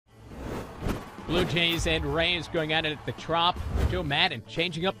Blue Jays and Rays going at it at the Trop. Joe Madden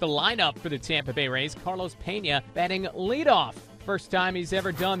changing up the lineup for the Tampa Bay Rays. Carlos Pena batting leadoff. First time he's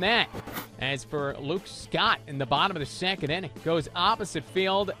ever done that. As for Luke Scott in the bottom of the second inning, goes opposite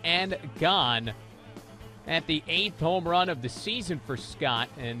field and gone. At the 8th home run of the season for Scott,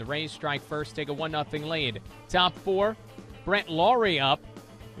 and the Rays strike first, take a 1-0 lead. Top 4, Brent Lawrie up.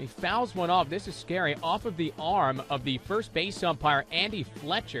 He fouls one off. This is scary. Off of the arm of the first base umpire, Andy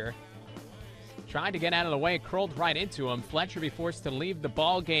Fletcher. Tried to get out of the way, curled right into him. Fletcher be forced to leave the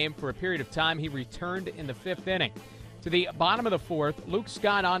ball game for a period of time. He returned in the 5th inning. To the bottom of the 4th, Luke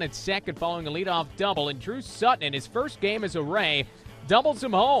Scott on at second following a leadoff double, and Drew Sutton in his first game as a Ray doubles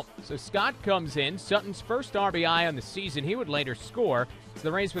him home. So Scott comes in, Sutton's first RBI on the season. He would later score. So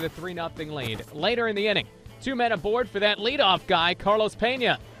the Rays with a 3-0 lead. Later in the inning, 2 men aboard for that leadoff guy, Carlos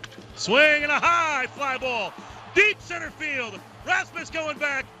Pena. Swing and a high fly ball, deep center field. Rasmus going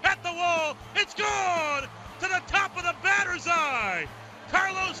back at the wall. It's gone to the top of the batter's eye.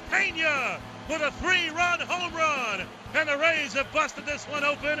 Carlos Pena with a 3-run home run, and the Rays have busted this one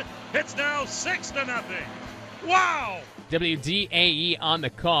open. It's now 6-0. Wow! WDAE on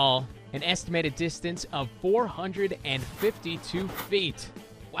the call. An estimated distance of 452 feet.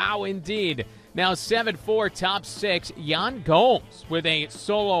 Wow, indeed. Now 7-4, top 6. Yan Gomes with a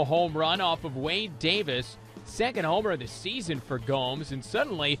solo home run off of Wade Davis. Second homer of the season for Gomes, and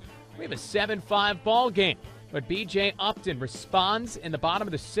suddenly we have a 7-5 ball game. But B.J. Upton responds in the bottom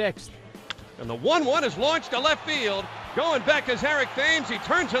of the 6th. And the 1-1 is launched to left field. Going back is Eric Thames. He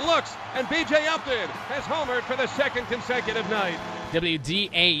turns and looks, and B.J. Upton has homered for the 2nd consecutive night.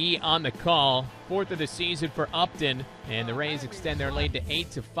 WDAE on the call. 4th of the season for Upton, and the Rays extend their lead to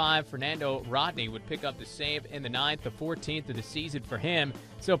 8-5. Fernando Rodney would pick up the save in the 9th, the 14th of the season for him.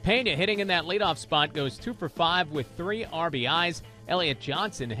 So Pena hitting in that leadoff spot goes 2 for 5 with 3 RBIs. Elliott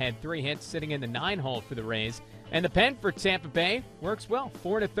Johnson had 3 hits sitting in the 9-hole for the Rays. And the pen for Tampa Bay works well.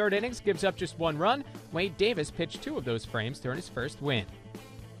 4 1/3 innings, gives up just 1 run. Wade Davis pitched 2 of those frames to earn his first win.